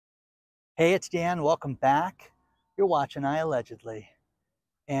Hey, it's Dan. Welcome back. You're watching iAllegedly.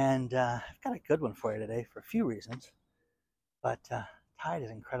 And I've got a good one for you today for a few reasons. But tide is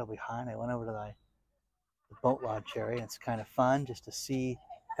incredibly high, and I went over to the boat launch area. It's kind of fun just to see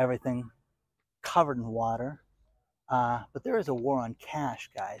everything covered in water. But there is a war on cash,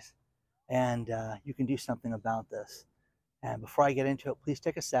 guys. And you can do something about this. And before I get into it, please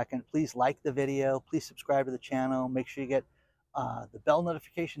take a second. Please like the video. Please subscribe to the channel. Make sure you get the bell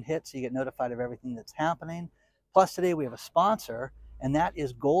notification hit so you get notified of everything that's happening. Plus, today we have a sponsor, and that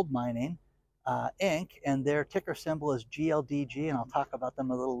is Goldmining Inc. And their ticker symbol is GLDG, and I'll talk about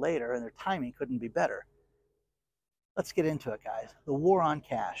them a little later, and their timing couldn't be better. Let's get into it, guys. The war on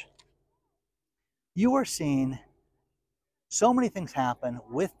cash. You are seeing so many things happen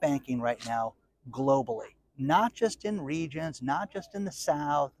with banking right now globally, not just in regions, not just in the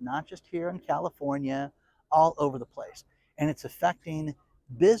South, not just here in California, all over the place. And it's affecting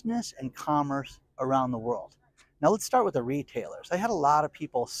business and commerce around the world. Now let's start with the retailers. I had a lot of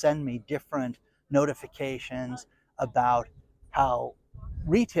people send me different notifications about how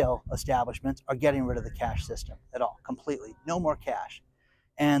retail establishments are getting rid of the cash system at all, completely. No more cash.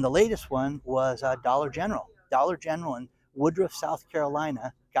 And the latest one was Dollar General. Dollar General in Woodruff, South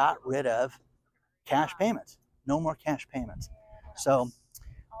Carolina got rid of cash payments. No more cash payments. So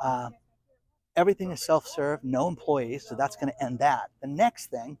everything is self-serve, no employees, so that's going to end that. The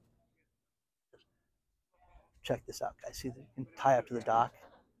next thing, check this out, guys. See, you can tie up to the dock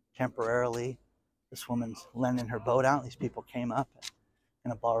temporarily. This woman's lending her boat out. These people came up and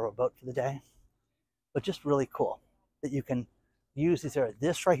going to borrow a boat for the day. But just really cool that you can use these areas.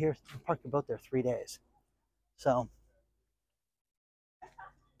 This right here, you park your boat there 3 days. So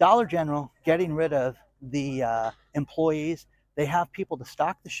Dollar General getting rid of the employees. They have people to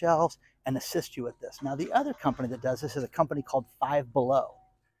stock the shelves and assist you with this. Now, the other company that does this is a company called Five Below.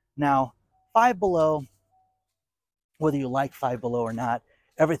 Now, Five Below, whether you like Five Below or not,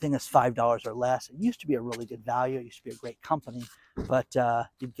 everything is $5 or less. It used to be a really good value. It used to be a great company, but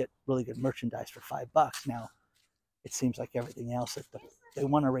you'd get really good merchandise for $5. Now, it seems like everything else, that they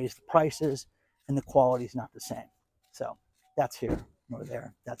want to raise the prices and the quality is not the same. So that's here nor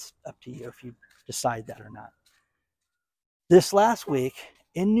there. That's up to you if you decide that or not. This last week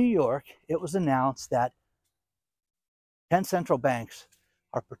in New York, it was announced that 10 central banks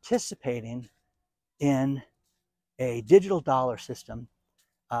are participating in a digital dollar system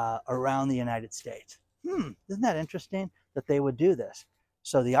around the United States. Isn't that interesting that they would do this?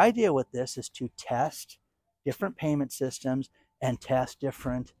 So the idea with this is to test different payment systems and test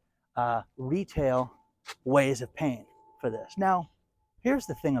different retail ways of paying for this. Now, here's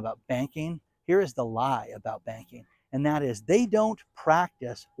the thing about banking. Here is the lie about banking. And that is they don't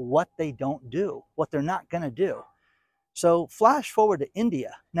practice what they don't do, what they're not going to do. So flash forward to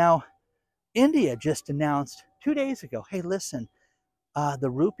India. Now, India just announced 2 days ago, hey, listen, the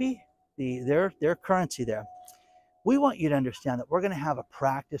rupee, their currency there, we want you to understand that we're going to have a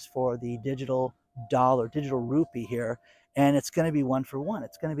practice for the digital dollar, digital rupee here, and it's going to be one for one.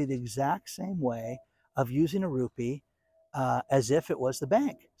 It's going to be the exact same way of using a rupee as if it was the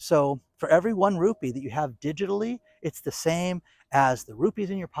bank. So for every 1 rupee that you have digitally, it's the same as the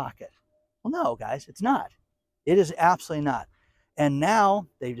rupees in your pocket. Well, no, guys, it's not. It is absolutely not. And now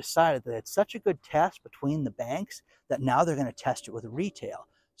they've decided that it's such a good test between the banks that now they're going to test it with retail.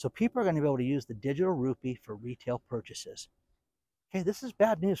 So people are going to be able to use the digital rupee for retail purchases. Okay, this is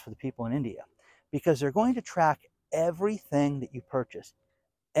bad news for the people in India because they're going to track everything that you purchase.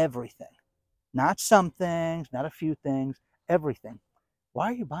 Everything. Not some things, not a few things, everything. Why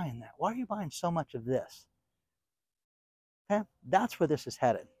are you buying that? Why are you buying so much of this? Okay, that's where this is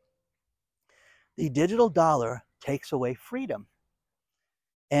headed. The digital dollar takes away freedom.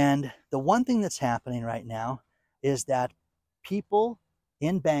 And the one thing that's happening right now is that people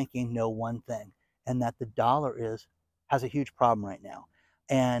in banking know one thing, and that the dollar has a huge problem right now.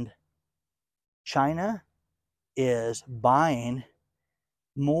 And China is buying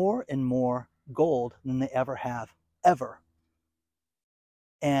more and more gold than they ever have, ever.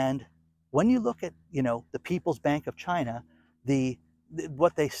 And when you look at, the People's Bank of China,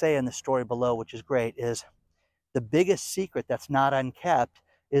 what they say in the story below, which is great, is the biggest secret that's not unkept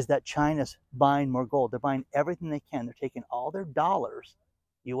is that China's buying more gold. They're buying everything they can. They're taking all their dollars,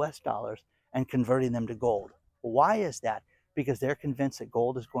 US dollars, and converting them to gold. Why is that? Because they're convinced that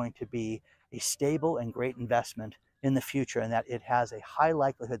gold is going to be a stable and great investment in the future, and that it has a high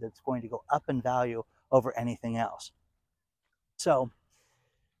likelihood that it's going to go up in value over anything else. So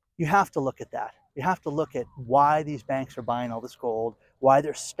you have to look at that. You have to look at why these banks are buying all this gold, why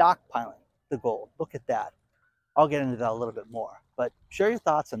they're stockpiling the gold. Look at that. I'll get into that a little bit more. But share your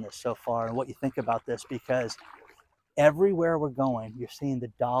thoughts on this so far and what you think about this, because everywhere we're going, you're seeing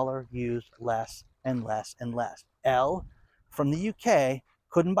the dollar used less and less and less. L from the UK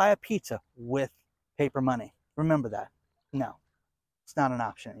couldn't buy a pizza with paper money. Remember that. No, it's not an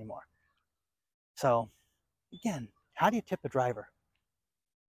option anymore. So again, how do you tip a driver?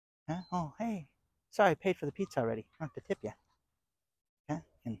 Huh? Oh, hey, sorry, I paid for the pizza already. I don't have to tip you. Okay?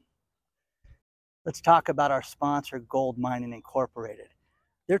 And let's talk about our sponsor, Goldmining Incorporated.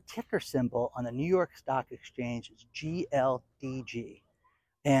 Their ticker symbol on the New York Stock Exchange is GLDG.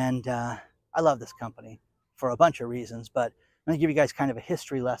 And I love this company for a bunch of reasons, but I'm going to give you guys kind of a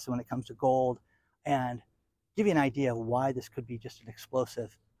history lesson when it comes to gold and give you an idea of why this could be just an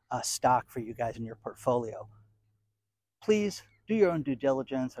explosive stock for you guys in your portfolio. Please do your own due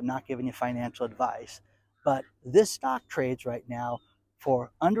diligence. I'm not giving you financial advice, but this stock trades right now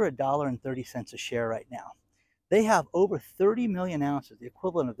for under $1.30 a share right now. They have over 30 million ounces, the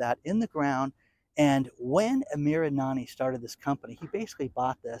equivalent of that, in the ground. And when Amir Adnani started this company, he basically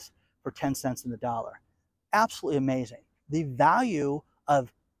bought this for 10 cents in the dollar. Absolutely amazing. The value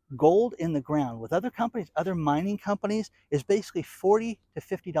of gold in the ground with other companies, other mining companies, is basically $40 to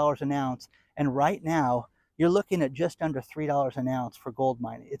 $50 an ounce. And right now, you're looking at just under $3 an ounce for gold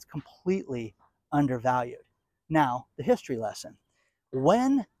mining. It's completely undervalued. Now, the history lesson.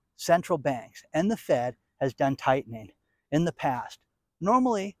 When central banks and the Fed has done tightening in the past,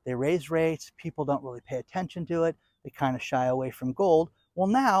 normally they raise rates, people don't really pay attention to it, they kind of shy away from gold. Well,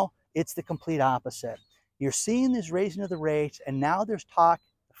 now it's the complete opposite. You're seeing this raising of the rates, and now there's talk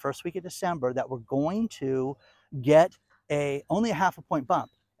the first week of December that we're going to get only a half a point bump,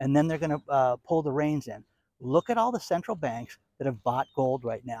 and then they're going to pull the reins in. Look at all the central banks that have bought gold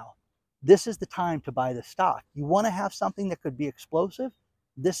right now. This is the time to buy the stock. You want to have something that could be explosive?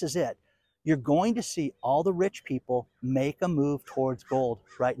 This is it. You're going to see all the rich people make a move towards gold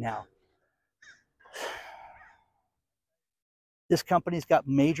right now. This company's got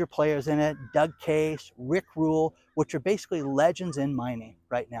major players in it, Doug Case, Rick Rule, which are basically legends in mining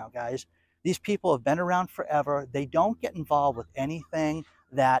right now, guys. These people have been around forever. They don't get involved with anything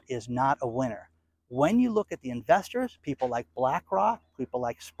that is not a winner. When you look at the investors, people like BlackRock, people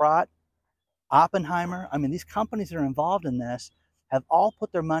like Sprott, Oppenheimer, I mean, these companies that are involved in this have all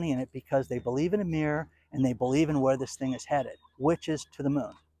put their money in it because they believe in Amir and they believe in where this thing is headed, which is to the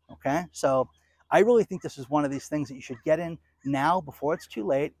moon. Okay, so I really think this is one of these things that you should get in now before it's too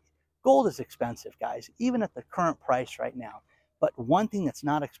late. Gold is expensive, guys, even at the current price right now. But one thing that's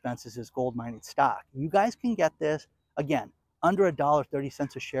not expensive is gold mining stock. You guys can get this, again, under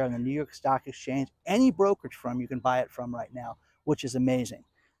 $1.30 a share on the New York Stock Exchange. Any brokerage firm you can buy it from right now, which is amazing.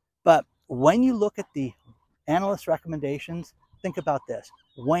 But when you look at the analyst recommendations, think about this.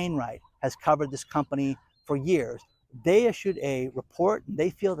 Wainwright has covered this company for years. They issued a report, and they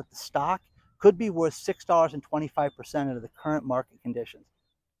feel that the stock could be worth $6.25% under the current market conditions.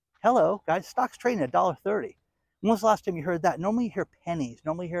 Hello, guys, stock's trading at $1.30. When was the last time you heard that? Normally you hear pennies.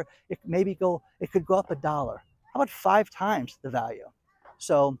 Normally you hear it could go up $1. How about 5 times the value?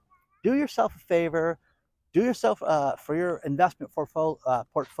 So do yourself a favor, do yourself for your investment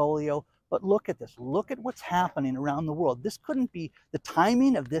portfolio, but look at this. Look at what's happening around the world. This couldn't be, the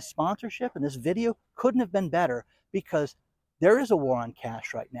timing of this sponsorship and this video couldn't have been better, because there is a war on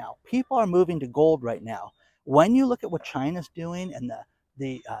cash right now. People are moving to gold right now. When you look at what China's doing and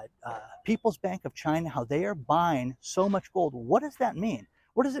the People's Bank of China, how they are buying so much gold, what does that mean?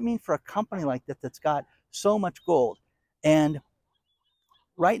 What does it mean for a company like that that's got so much gold? And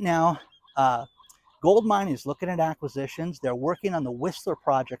right now, Goldmining is looking at acquisitions. They're working on the Whistler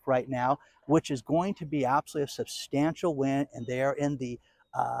project right now, which is going to be absolutely a substantial win, and they are in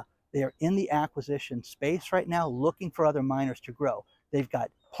the acquisition space right now, looking for other miners to grow. They've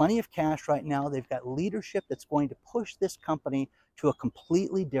got plenty of cash right now. They've got leadership that's going to push this company to a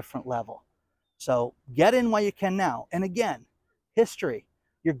completely different level. So get in while you can now. And again, history.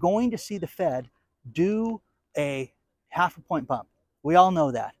 You're going to see the Fed do a half a point bump. We all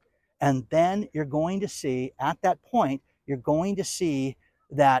know that. And then you're going to see, at that point, you're going to see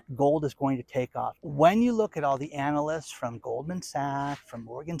that gold is going to take off. When you look at all the analysts from Goldman Sachs, from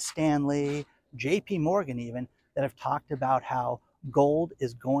Morgan Stanley, JP Morgan even, that have talked about how gold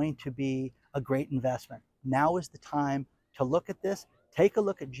is going to be a great investment. Now is the time to look at this. Take a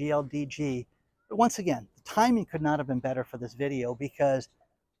look at GLDG. But once again, the timing could not have been better for this video, because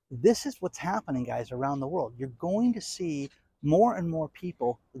this is what's happening, guys, around the world. You're going to see more and more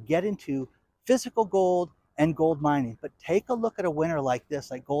people get into physical gold and gold mining. But take a look at a winner like this,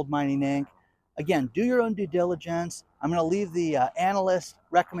 like Goldmining Inc. Again, do your own due diligence. I'm going to leave the analyst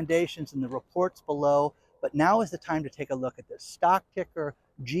recommendations and the reports below. But now is the time to take a look at this. Stock ticker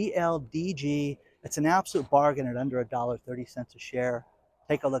GLDG. It's an absolute bargain at under $1.30 a share.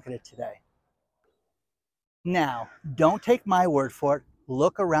 Take a look at it today. Now, don't take my word for it.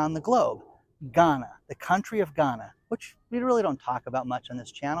 Look around the globe. Ghana, the country of Ghana, which we really don't talk about much on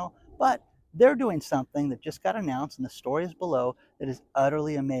this channel, but they're doing something that just got announced, and the story is below, that is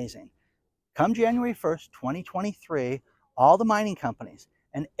utterly amazing. Come January 1st, 2023, all the mining companies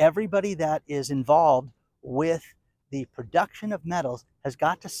and everybody that is involved with the production of metals has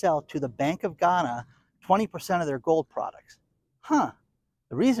got to sell to the Bank of Ghana 20% of their gold products. The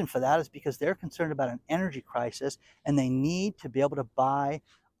reason for that is because they're concerned about an energy crisis and they need to be able to buy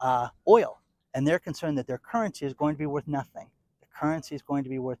oil. And they're concerned that their currency is going to be worth nothing. The currency is going to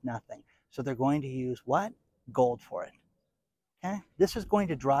be worth nothing. So they're going to use what? Gold for it. Okay? This is going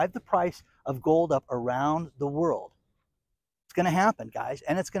to drive the price of gold up around the world. It's going to happen, guys.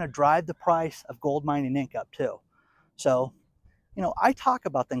 And it's going to drive the price of gold mining Inc. up too. So, you know, I talk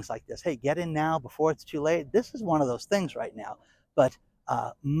about things like this. Hey, get in now before it's too late. This is one of those things right now. But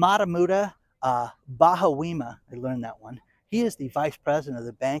Matamuda Bahawima, I learned that one. He is the vice president of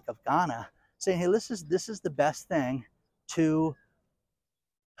the Bank of Ghana, saying, hey, this is the best thing to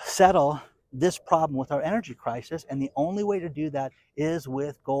settle this problem with our energy crisis, and the only way to do that is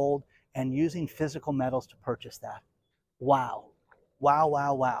with gold and using physical metals to purchase that. Wow. Wow,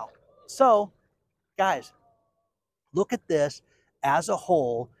 wow, wow. So, guys, look at this as a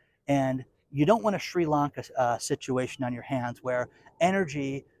whole, and you don't want a Sri Lanka situation on your hands where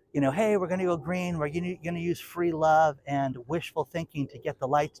energy, you know, hey, we're going to go green, we're going to use free love and wishful thinking to get the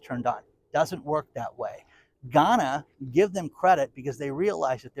lights turned on. Doesn't work that way. Ghana, give them credit because they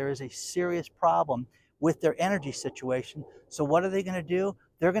realize that there is a serious problem with their energy situation. So what are they going to do?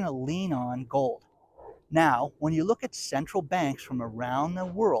 They're going to lean on gold. Now, when you look at central banks from around the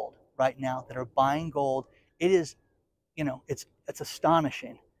world right now that are buying gold, it is, you know, it's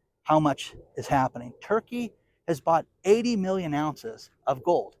astonishing how much is happening. Turkey has bought 80 million ounces of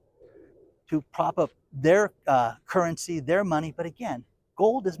gold to prop up their currency, their money. But again,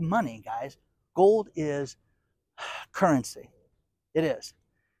 gold is money, guys. Gold is currency. It is.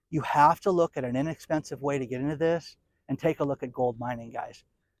 You have to look at an inexpensive way to get into this and take a look at gold mining, guys.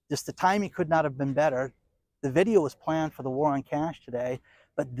 Just the timing could not have been better. The video was planned for the war on cash today,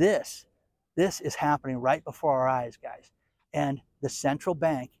 but this is happening right before our eyes, guys. And the central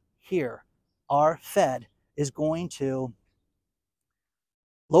bank here, our Fed, is going to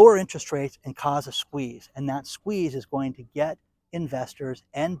lower interest rates and cause a squeeze. And that squeeze is going to get investors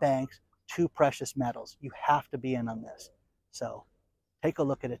and banks to precious metals. You have to be in on this. So take a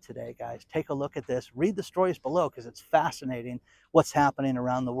look at it today, guys. Take a look at this. Read the stories below because it's fascinating what's happening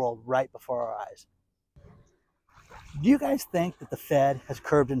around the world right before our eyes. Do you guys think that the Fed has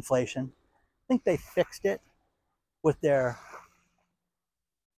curbed inflation? Think they fixed it with their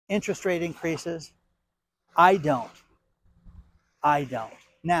interest rate increases? I don't. I don't.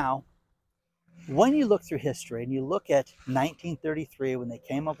 Now, when you look through history and you look at 1933 when they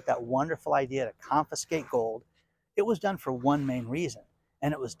came up with that wonderful idea to confiscate gold, it was done for one main reason.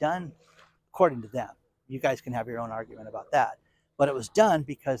 And it was done according to them. You guys can have your own argument about that. But it was done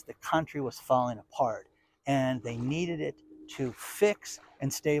because the country was falling apart and they needed it to fix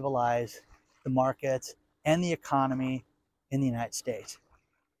and stabilize the markets and the economy in the United States.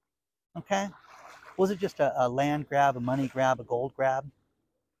 Okay? Was it just a land grab, a money grab, a gold grab?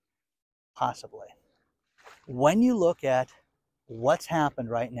 Possibly. When you look at what's happened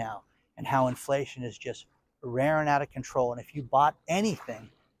right now and how inflation is just rearing out of control, and if you bought anything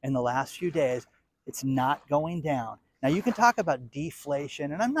in the last few days, it's not going down. Now you can talk about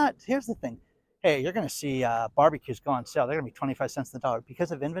deflation, and I'm not, here's the thing. Hey, you're going to see barbecues go on sale. They're going to be 25 cents on the dollar.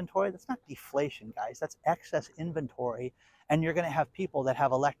 Because of inventory, that's not deflation, guys. That's excess inventory. And you're going to have people that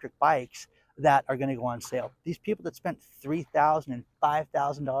have electric bikes that are going to go on sale. These people that spent $3,000 and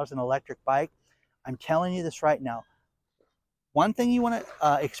 $5,000 on an electric bike, I'm telling you this right now. One thing you want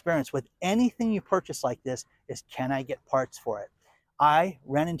to experience with anything you purchase like this is, can I get parts for it? I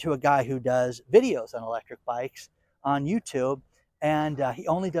ran into a guy who does videos on electric bikes on YouTube, and he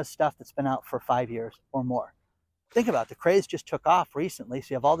only does stuff that's been out for 5 years or more. Think about it. The craze just took off recently, so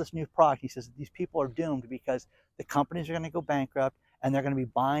you have all this new product. He says these people are doomed because the companies are going to go bankrupt and they're going to be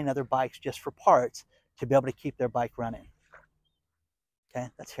buying other bikes just for parts to be able to keep their bike running. Okay,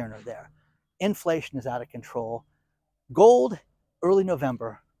 that's here nor there. Inflation is out of control. Gold, early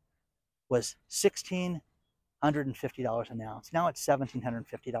November, was $1,650 an ounce. Now it's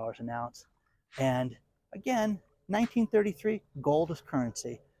 $1,750 an ounce. And again, 1933, gold was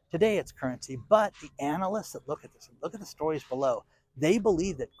currency. Today it's currency, but the analysts that look at this, and look at the stories below, they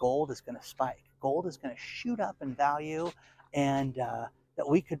believe that gold is going to spike. gold is going to shoot up in value and that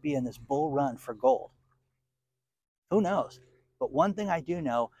we could be in this bull run for gold. Who knows? But one thing I do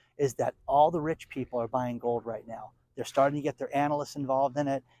know is that all the rich people are buying gold right now. They're starting to get their analysts involved in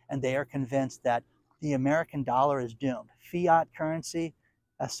it, and they are convinced that the American dollar is doomed. Fiat currency,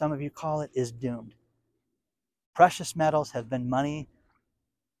 as some of you call it, is doomed. Precious metals have been money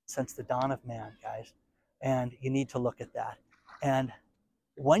since the dawn of man, guys, and you need to look at that. And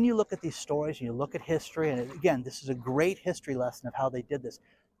when you look at these stories and you look at history, and again, this is a great history lesson of how they did this.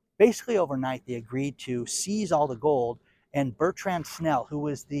 Basically overnight, they agreed to seize all the gold, and Bertrand Snell, who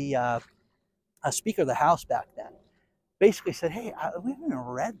was the Speaker of the House back then, basically said, hey, we haven't even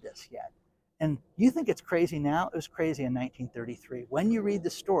read this yet. And you think it's crazy now? It was crazy in 1933. When you read the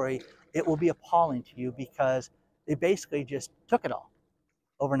story, it will be appalling to you because they basically just took it all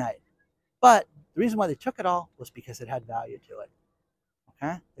overnight. But the reason why they took it all was because it had value to it.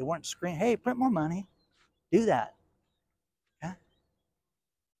 Okay? They weren't screaming, hey, print more money. Do that. Okay?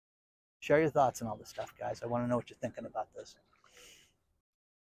 Share your thoughts on all this stuff, guys. I want to know what you're thinking about this.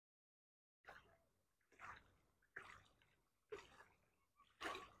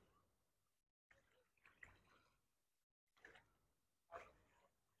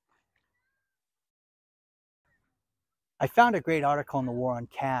 I found a great article on the war on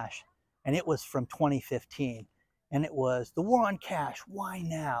cash, and it was from 2015. And it was the war on cash, why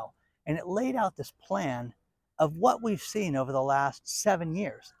now? And it laid out this plan of what we've seen over the last 7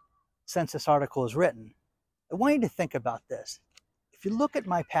 years since this article was written. I want you to think about this. If you look at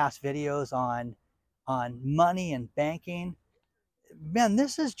my past videos on money and banking, man,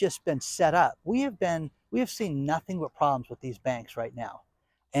 this has just been set up. We have seen nothing but problems with these banks right now.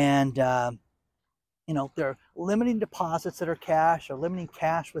 And you know, they're limiting deposits that are cash, or limiting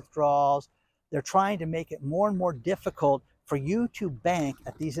cash withdrawals. They're trying to make it more and more difficult for you to bank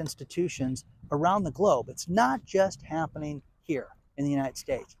at these institutions around the globe. It's not just happening here in the United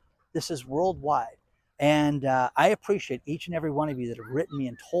States. This is worldwide. And I appreciate each and every one of you that have written me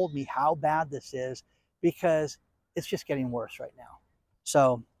and told me how bad this is, because it's just getting worse right now.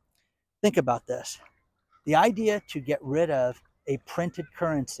 So think about this. The idea to get rid of a printed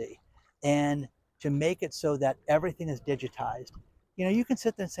currency and to make it so that everything is digitized. You know, you can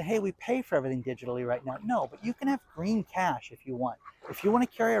sit there and say, hey, we pay for everything digitally right now. No, but you can have green cash if you want. If you want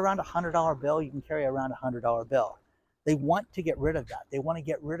to carry around a $100 bill, you can carry around a $100 bill. They want to get rid of that. They want to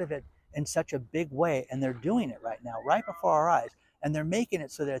get rid of it in such a big way, and they're doing it right now, right before our eyes. And they're making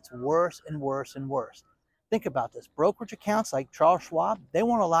it so that it's worse and worse and worse. Think about this. Brokerage accounts like Charles Schwab, they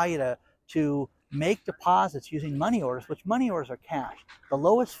won't allow you to make deposits using money orders, which money orders are cash. The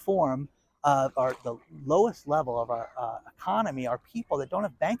lowest form of the lowest level of our economy are people that don't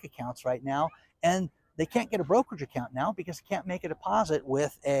have bank accounts right now, and they can't get a brokerage account now because they can't make a deposit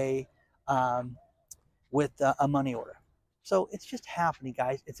with a money order. So it's just happening,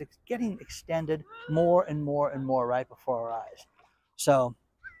 guys. It's getting extended more and more and more right before our eyes. So,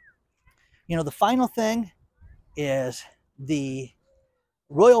 you know, the final thing is the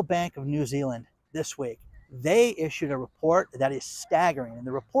Royal Bank of New Zealand this week. They issued a report that is staggering. And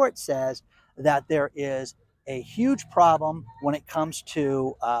the report says that there is a huge problem when it comes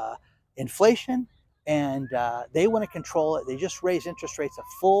to inflation, and they want to control it. They just raised interest rates a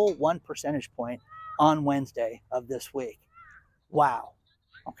full 1 percentage point on Wednesday of this week. Wow.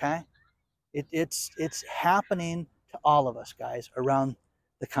 Okay. It's happening to all of us, guys, around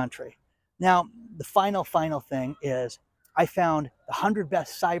the country. Now, the final thing is I found the 100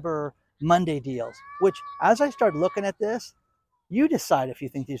 best Cyber Monday deals, which as I started looking at this, you decide if you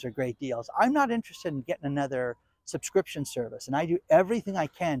think these are great deals. I'm not interested in getting another subscription service, and I do everything I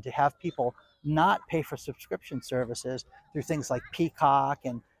can to have people not pay for subscription services through things like Peacock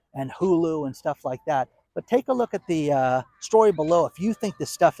and Hulu and stuff like that. But take a look at the story below if you think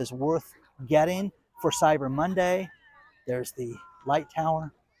this stuff is worth getting for Cyber Monday. There's the light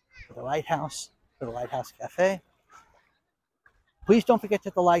tower for the lighthouse, for the Lighthouse Cafe. Please don't forget to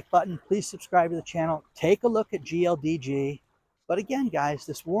hit the like button. Please subscribe to the channel. Take a look at GLDG. But again, guys,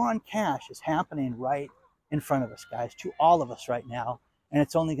 this war on cash is happening right in front of us, guys, to all of us right now. And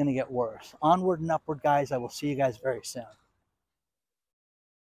it's only going to get worse. Onward and upward, guys. I will see you guys very soon.